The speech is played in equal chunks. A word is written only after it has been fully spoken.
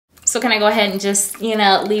So can I go ahead and just, you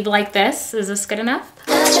know, leave like this? Is this good enough?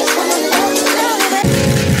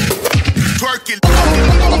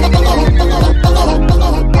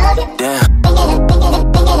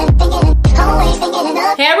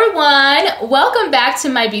 Hey everyone, welcome back to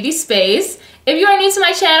my beauty space. If you are new to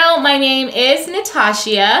my channel, my name is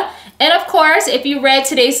Natasha. And of course, if you read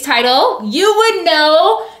today's title, you would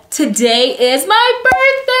know today is my birthday.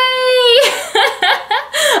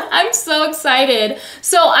 I'm so excited.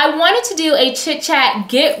 So I wanted to do a chit chat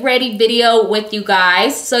get ready video with you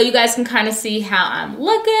guys so you guys can kind of see how I'm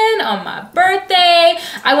looking on my birthday.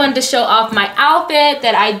 I wanted to show off my outfit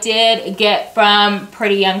that I did get from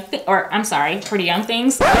Pretty Young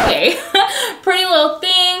Things. Okay. Pretty Little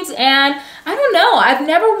Things. And I don't know, I've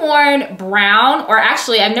never worn brown, or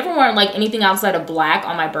actually I've never worn like anything outside of black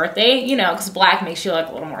on my birthday, you know, because black makes you look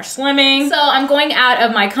a little more slimming. So I'm going out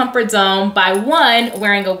of my comfort zone by one,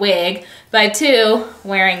 wearing a wig, by two,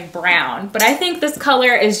 wearing brown. But I think this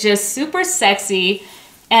color is just super sexy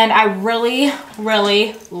and I really,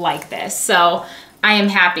 really like this. So I am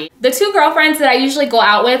happy. The two girlfriends that I usually go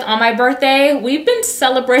out with on my birthday, we've been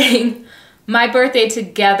celebrating my birthday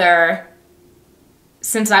together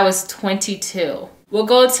since I was 22. We'll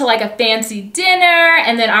go to like a fancy dinner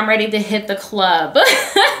and then I'm ready to hit the club.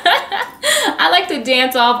 I like to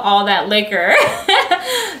dance off all that liquor.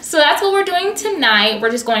 So that's what we're doing tonight. We're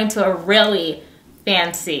just going to a really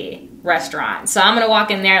fancy restaurant. So I'm gonna walk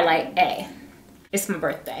in there like, hey, it's my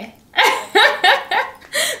birthday.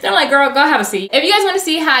 They're like, girl, go have a seat. If you guys wanna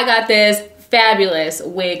see how I got this fabulous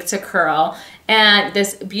wig to curl and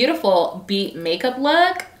this beautiful beat makeup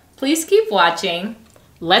look, please keep watching.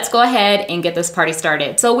 Let's go ahead and get this party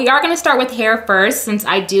started. So we are gonna start with hair first since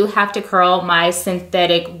I do have to curl my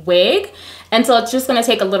synthetic wig. And so it's just gonna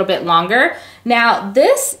take a little bit longer. Now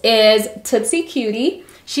this is Tootsie Cutie.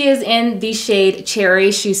 She is in the shade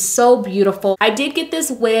Cherry. She's so beautiful. I did get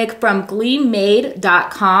this wig from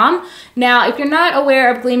gleammade.com. Now, if you're not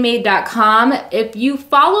aware of gleammade.com, if you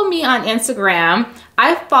follow me on Instagram,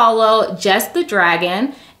 I follow Jess the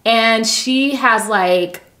Dragon and she has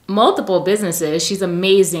like multiple businesses. She's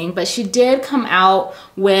amazing, but she did come out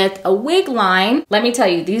with a wig line. Let me tell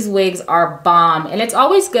you, these wigs are bomb, and it's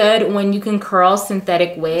always good when you can curl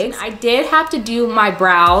synthetic wigs. I did have to do my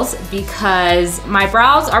brows because my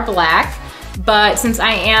brows are black, but since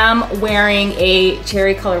I am wearing a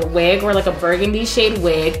cherry color wig or like a burgundy shade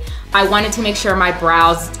wig, I wanted to make sure my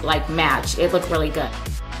brows like match. It looked really good.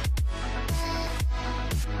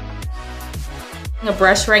 I'm a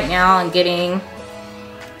brush right now and getting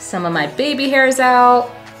some of my baby hairs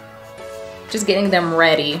out, just getting them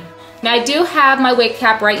ready. Now I do have my wig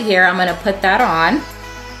cap right here. I'm gonna put that on.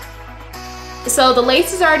 So the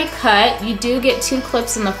lace is already cut. You do get 2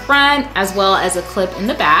 clips in the front as well as a clip in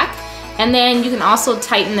the back. And then you can also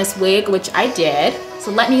tighten this wig, which I did.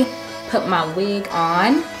 So let me put my wig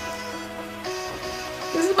on.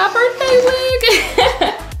 This is my birthday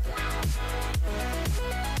wig.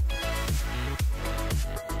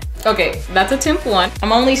 Okay, that's a temp one.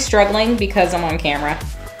 I'm only struggling because I'm on camera.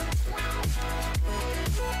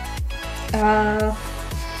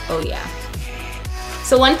 Oh yeah.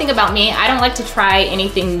 So one thing about me, I don't like to try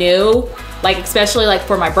anything new, like especially like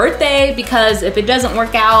for my birthday, because if it doesn't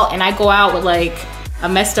work out and I go out with like a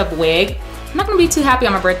messed up wig, I'm not gonna be too happy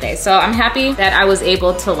on my birthday. So I'm happy that I was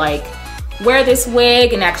able to like wear this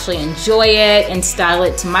wig and actually enjoy it and style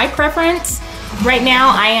it to my preference. Right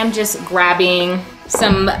now, I am just grabbing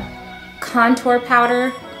some contour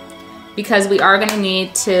powder because we are gonna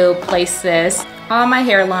need to place this on my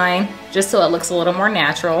hairline just so it looks a little more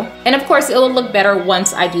natural. And of course, it will look better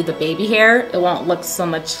once I do the baby hair. It won't look so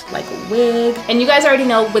much like a wig. And you guys already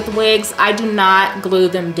know with wigs, I do not glue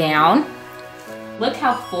them down. Look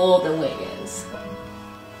how full the wig is.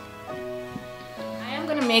 I am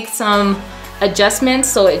gonna make some adjustments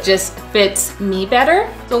so it just fits me better.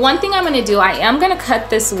 So one thing I'm gonna do, I am gonna cut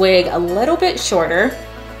this wig a little bit shorter.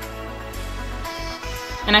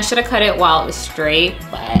 And I should have cut it while it was straight,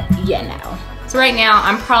 but you know. So right now,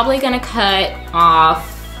 I'm probably gonna cut off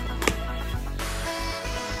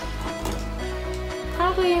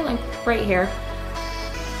probably like right here,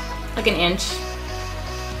 like an inch.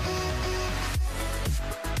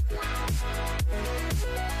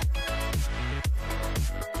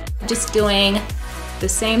 Just doing the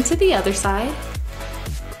same to the other side.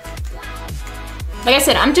 Like I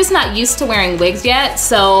said, I'm just not used to wearing wigs yet,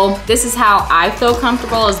 so this is how I feel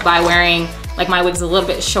comfortable, is by wearing like my wigs a little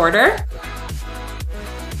bit shorter.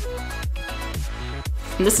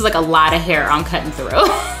 And this is like a lot of hair I'm cutting through.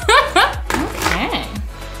 Okay.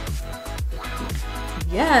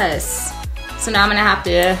 Yes. So now I'm gonna have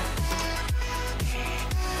to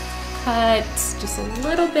cut just a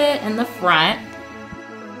little bit in the front.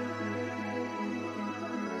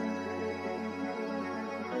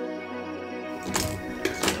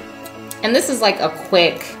 And this is like a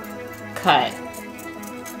quick cut.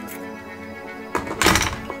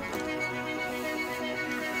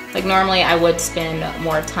 Like normally I would spend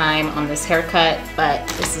more time on this haircut, but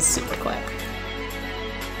this is super quick.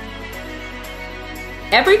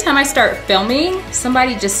 Every time I start filming,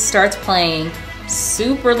 somebody just starts playing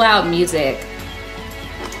super loud music.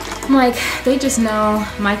 I'm like, they just know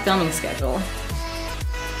my filming schedule.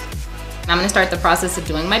 I'm gonna start the process of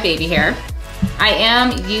doing my baby hair. I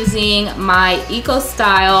am using my Eco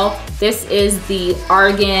Style. This is the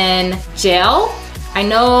argan gel. I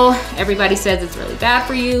know everybody says it's really bad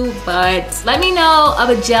for you, but let me know of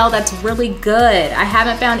a gel that's really good. I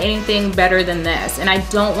haven't found anything better than this, and I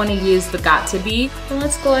don't want to use the Got To Be. So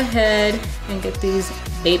let's go ahead and get these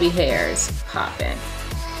baby hairs popping.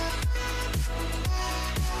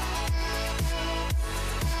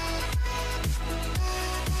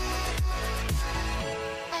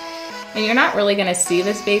 And you're not really gonna see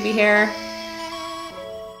this baby hair.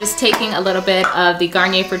 Just taking a little bit of the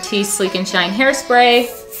Garnier Fructis Sleek and Shine hairspray.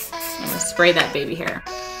 I'm gonna spray that baby hair.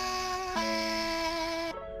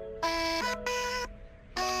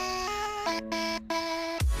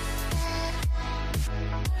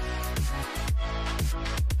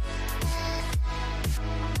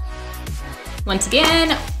 Once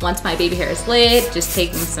again, once my baby hair is laid, just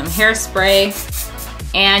taking some hairspray.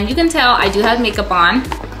 And you can tell I do have makeup on.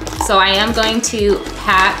 So I am going to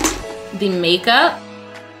pat the makeup.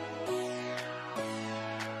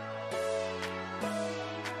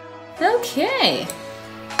 Okay.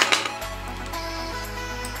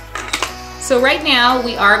 So right now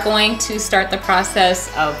we are going to start the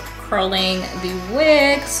process of curling the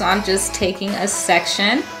wig. So I'm just taking a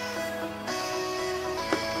section.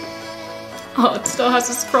 Oh, it still has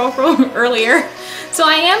this curl from earlier. So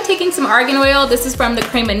I am taking some argan oil. This is from the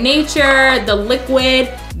Cream of Nature, the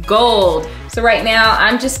liquid gold. So right now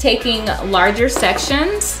I'm just taking larger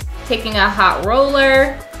sections, taking a hot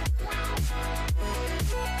roller,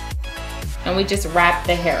 and we just wrap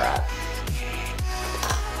the hair up.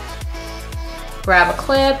 Grab a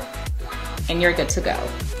clip, and you're good to go.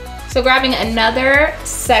 So grabbing another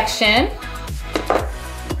section,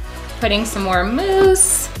 putting some more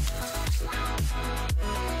mousse,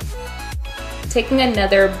 taking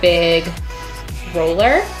another big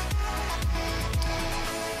roller,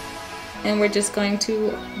 and we're just going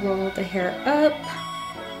to roll the hair up.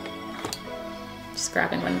 Just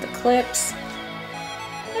grabbing one of the clips.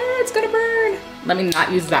 Ah, it's gonna burn. Let me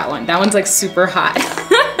not use that one. That one's like super hot.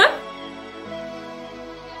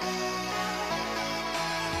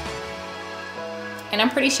 And I'm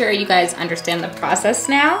pretty sure you guys understand the process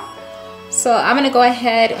now. So I'm gonna go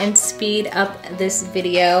ahead and speed up this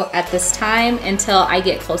video at this time until I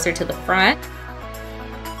get closer to the front.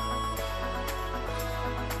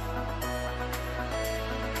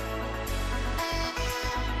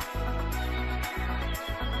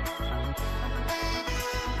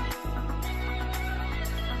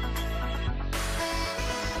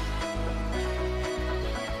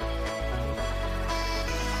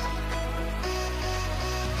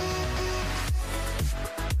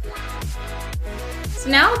 So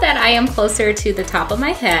now that I am closer to the top of my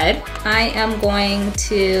head, I am going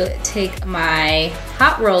to take my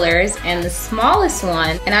hot rollers and the smallest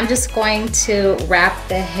one, and I'm just going to wrap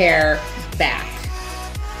the hair back.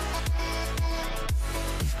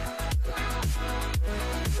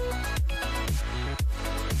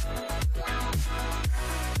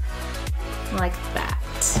 Like that.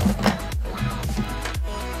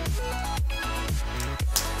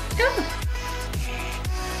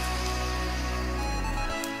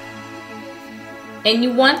 And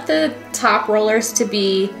you want the top rollers to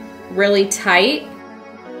be really tight.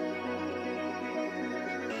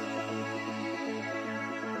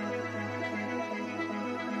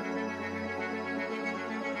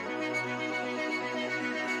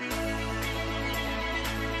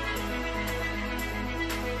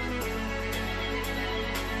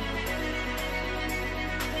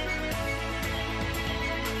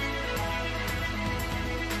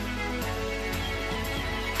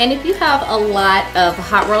 And if you have a lot of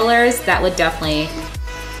hot rollers, that would definitely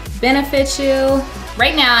benefit you.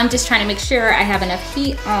 Right now, I'm just trying to make sure I have enough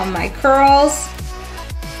heat on my curls.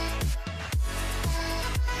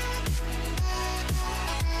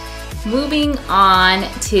 Moving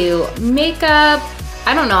on to makeup.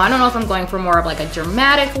 I don't know if I'm going for more of like a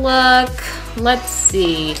dramatic look. Let's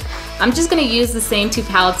see. I'm just gonna use the same two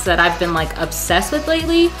palettes that I've been like obsessed with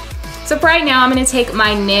lately. So for right now, I'm gonna take my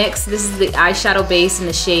NYX, this is the eyeshadow base in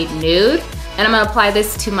the shade Nude, and I'm gonna apply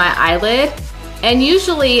this to my eyelid. And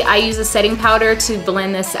usually I use a setting powder to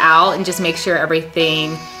blend this out and just make sure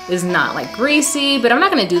everything is not like greasy, but I'm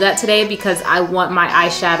not gonna do that today because I want my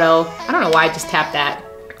eyeshadow, I don't know why I just tapped that.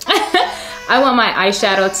 I want my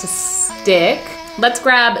eyeshadow to stick. Let's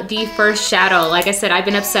grab the first shadow. Like I said, I've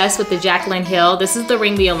been obsessed with the Jaclyn Hill. This is the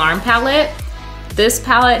Ring the Alarm palette. This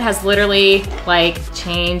palette has literally like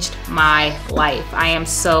changed my life. I am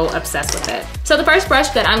so obsessed with it. So the first brush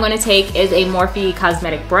that I'm gonna take is a Morphe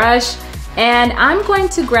cosmetic brush, and I'm going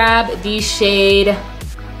to grab the shade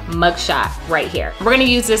Mugshot right here. We're gonna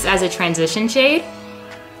use this as a transition shade.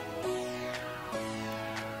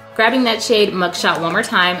 Grabbing that shade Mugshot one more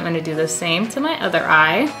time, I'm gonna do the same to my other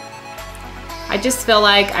eye. I just feel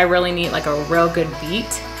like I really need like a real good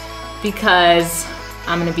beat because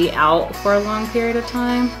I'm gonna be out for a long period of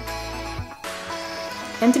time.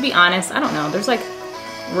 And to be honest, I don't know, there's like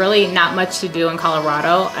really not much to do in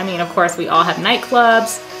Colorado. I mean, of course, we all have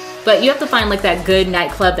nightclubs, but you have to find like that good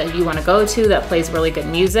nightclub that you wanna go to that plays really good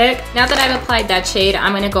music. Now that I've applied that shade,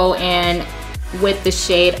 I'm gonna go in with the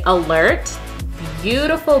shade Alert.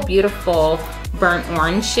 Beautiful, beautiful burnt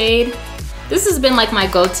orange shade. This has been like my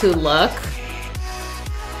go-to look.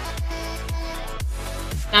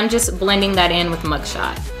 I'm just blending that in with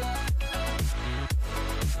Mugshot.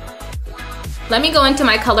 Let me go into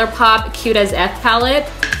my ColourPop Cute as F palette.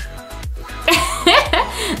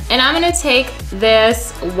 And I'm gonna take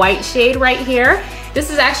this white shade right here. This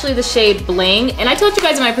is actually the shade Bling. And I told you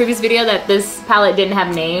guys in my previous video that this palette didn't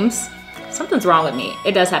have names. Something's wrong with me.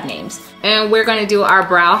 It does have names. And we're gonna do our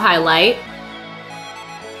brow highlight.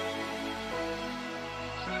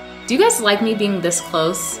 Do you guys like me being this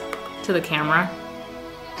close to the camera?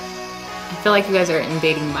 I feel like you guys are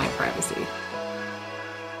invading my privacy.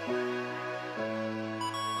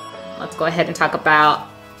 Let's go ahead and talk about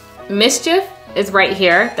Mischief is right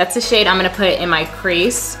here. That's the shade I'm gonna put in my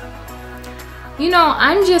crease. You know,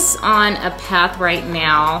 I'm just on a path right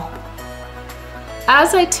now.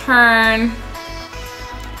 As I turn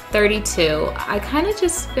 32, I kind of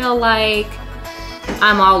just feel like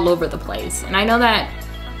I'm all over the place. And I know that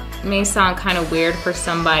may sound kind of weird for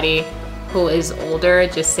somebody who is older,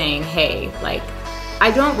 just saying, hey, like,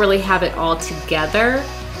 I don't really have it all together.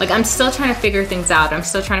 Like, I'm still trying to figure things out. I'm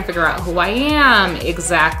still trying to figure out who I am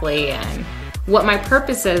exactly and what my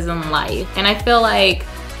purpose is in life. And I feel like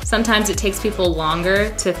sometimes it takes people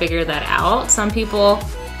longer to figure that out. Some people,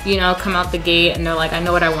 you know, come out the gate and they're like, I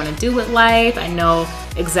know what I want to do with life. I know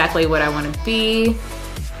exactly what I want to be.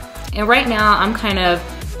 And right now I'm kind of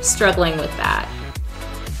struggling with that.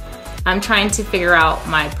 I'm trying to figure out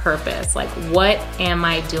my purpose. Like, what am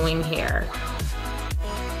I doing here?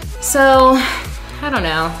 So, I don't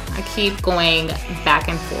know. I keep going back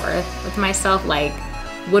and forth with myself. Like,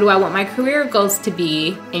 what do I want my career goals to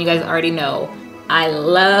be? And you guys already know, I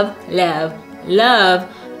love, love,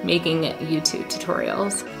 love making YouTube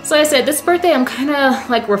tutorials. So like I said, this birthday I'm kind of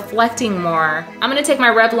like reflecting more. I'm gonna take my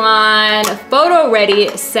Revlon Photo Ready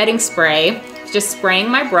setting spray, just spraying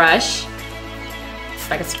my brush,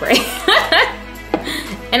 if I can spray.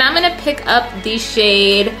 And I'm gonna pick up the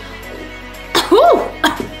shade,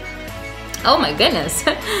 oh my goodness,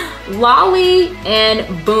 Lolly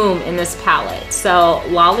and Boom in this palette. So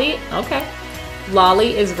Lolly, okay,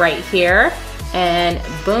 Lolly is right here and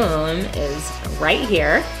Boom is right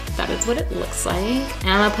here. That is what it looks like. And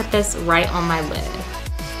I'm gonna put this right on my lid.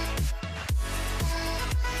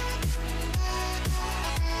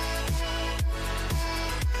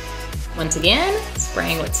 Once again,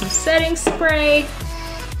 spraying with some setting spray.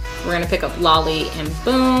 We're gonna pick up Lolly and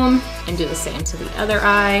Boom and do the same to the other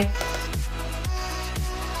eye.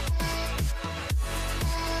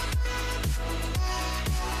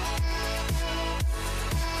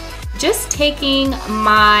 Just taking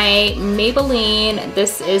my Maybelline,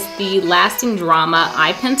 this is the Lasting Drama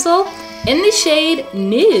eye pencil in the shade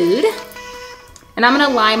Nude. And I'm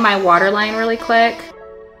gonna line my waterline really quick.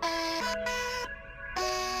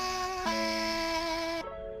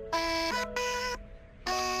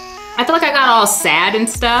 I feel like I got all sad and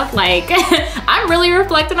stuff. Like, I'm really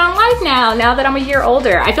reflecting on life now that I'm a year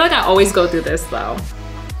older. I feel like I always go through this though.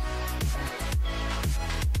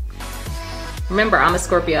 Remember, I'm a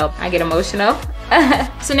Scorpio. I get emotional.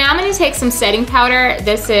 So now I'm gonna take some setting powder.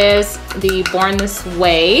 This is the Born This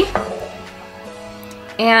Way.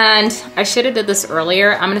 And I should have did this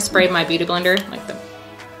earlier. I'm gonna spray my beauty blender like the,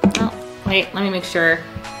 oh, wait, let me make sure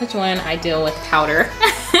which one I deal with powder.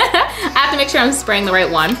 I have to make sure I'm spraying the right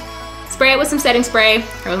one. Spray it with some setting spray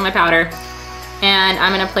or with my powder. And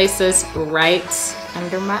I'm gonna place this right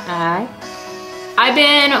under my eye. I've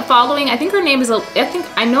been following, I think her name is,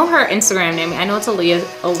 I know her Instagram name. I know it's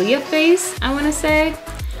Aaliyah Face, I wanna say.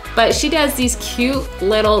 But she does these cute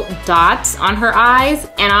little dots on her eyes,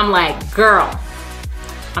 and I'm like, girl,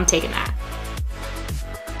 I'm taking that.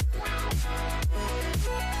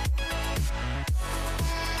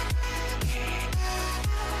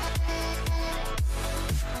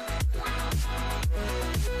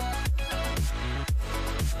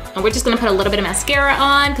 And we're just gonna put a little bit of mascara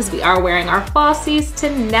on because we are wearing our falsies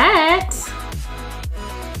tonight.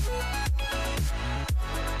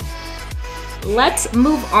 Let's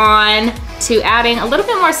move on to adding a little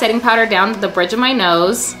bit more setting powder down the bridge of my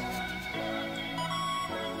nose.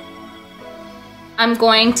 I'm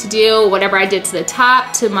going to do whatever I did to the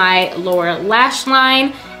top to my lower lash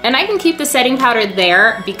line, and I can keep the setting powder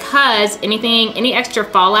there because any extra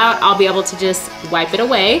fallout, I'll be able to just wipe it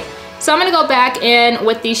away. So I'm gonna go back in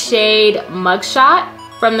with the shade Mugshot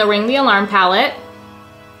from the Ring the Alarm palette.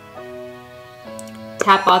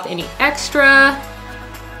 Tap off any extra.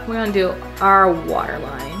 We're gonna do our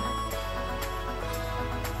waterline.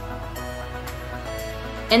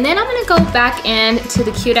 And then I'm gonna go back into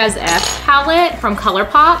the Cute as F palette from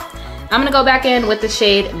ColourPop. I'm gonna go back in with the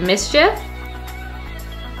shade Mischief.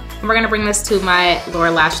 And we're gonna bring this to my lower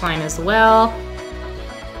lash line as well.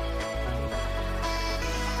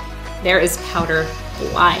 There is powder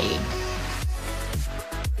flying.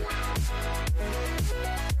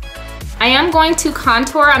 I am going to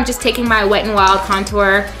contour. I'm just taking my Wet n Wild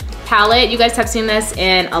contour palette. You guys have seen this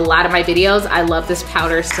in a lot of my videos. I love this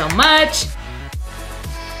powder so much.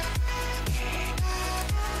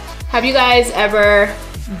 Have you guys ever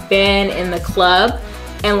been in the club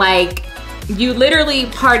and like you literally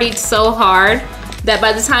partied so hard that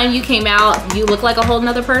by the time you came out, you look like a whole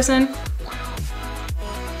nother person?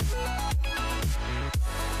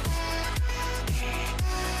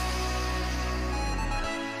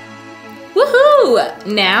 Woohoo!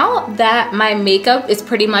 Now that my makeup is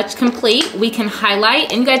pretty much complete, we can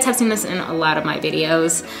highlight, and you guys have seen this in a lot of my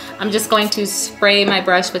videos. I'm just going to spray my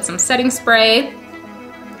brush with some setting spray.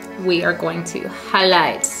 We are going to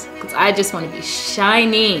highlight, because I just want to be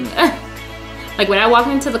shining. Like when I walk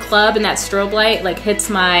into the club and that strobe light like hits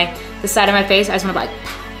the side of my face, I just want to be like,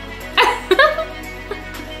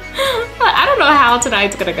 I don't know how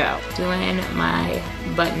tonight's gonna go. Doing my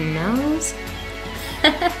button nose.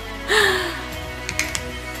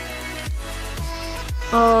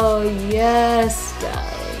 Oh yes,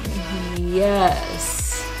 darling,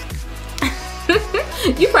 yes.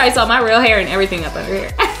 You probably saw my real hair and everything up under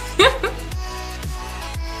here.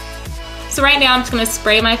 So right now I'm just gonna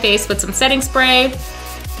spray my face with some setting spray.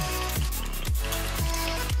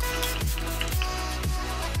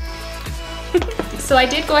 So I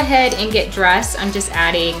did go ahead and get dressed. I'm just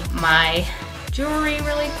adding my jewelry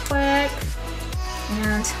really quick.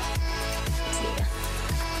 And let's see.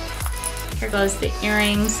 Here goes the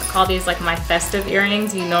earrings. I call these like my festive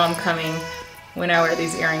earrings. You know I'm coming when I wear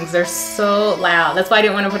these earrings. They're so loud. That's why I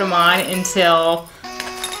didn't want to put them on until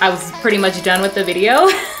I was pretty much done with the video.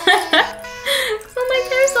 So I'm like,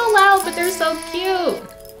 they're so loud, but they're so cute.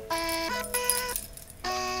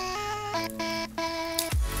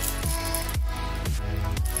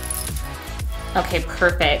 Okay,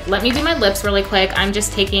 perfect. Let me do my lips really quick. I'm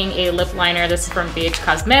just taking a lip liner. This is from BH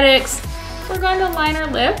Cosmetics. We're going to line our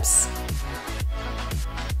lips.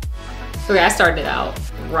 Okay, I started out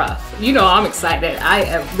rough. You know I'm excited. I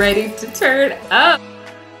am ready to turn up.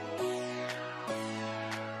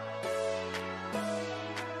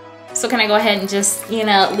 So can I go ahead and just,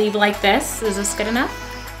 leave like this? Is this good enough?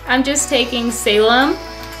 I'm just taking Salem.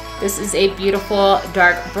 This is a beautiful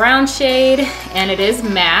dark brown shade, and it is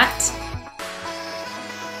matte.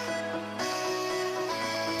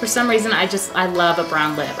 For some reason, I love a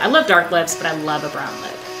brown lip. I love dark lips, but I love a brown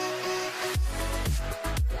lip.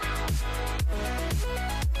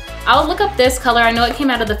 I'll look up this color. I know it came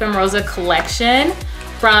out of the Femme Rosa collection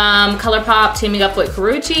from ColourPop teaming up with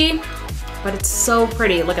Karuchi, but it's so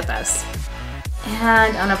pretty. Look at this.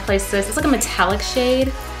 And I'm gonna place this. It's like a metallic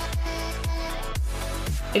shade.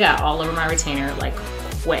 It got all over my retainer like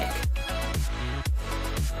quick.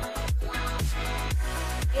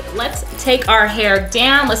 Let's take our hair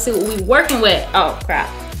down. Let's see what we're working with. Oh crap,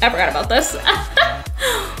 I forgot about this.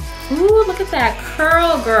 Ooh, look at that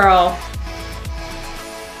curl, girl.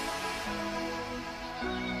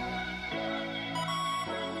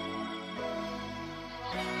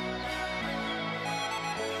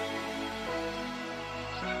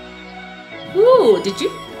 Ooh, did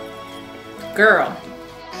you? Girl.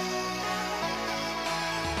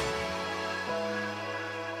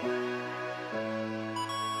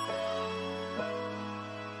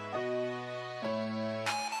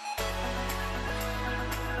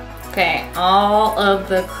 Okay, all of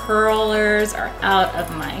the curlers are out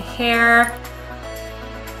of my hair.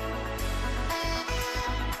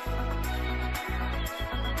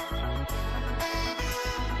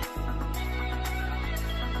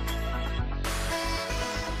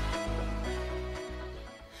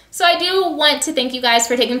 So I do want to thank you guys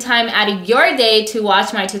for taking time out of your day to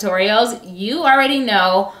watch my tutorials. You already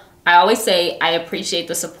know, I always say I appreciate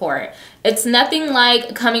the support. It's nothing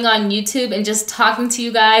like coming on YouTube and just talking to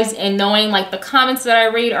you guys and knowing like the comments that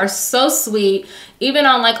I read are so sweet. Even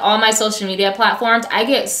on like all my social media platforms, I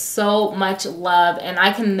get so much love and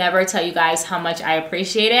I can never tell you guys how much I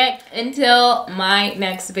appreciate it. Until my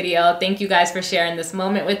next video, thank you guys for sharing this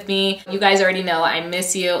moment with me. You guys already know I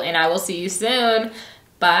miss you and I will see you soon.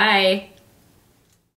 Bye.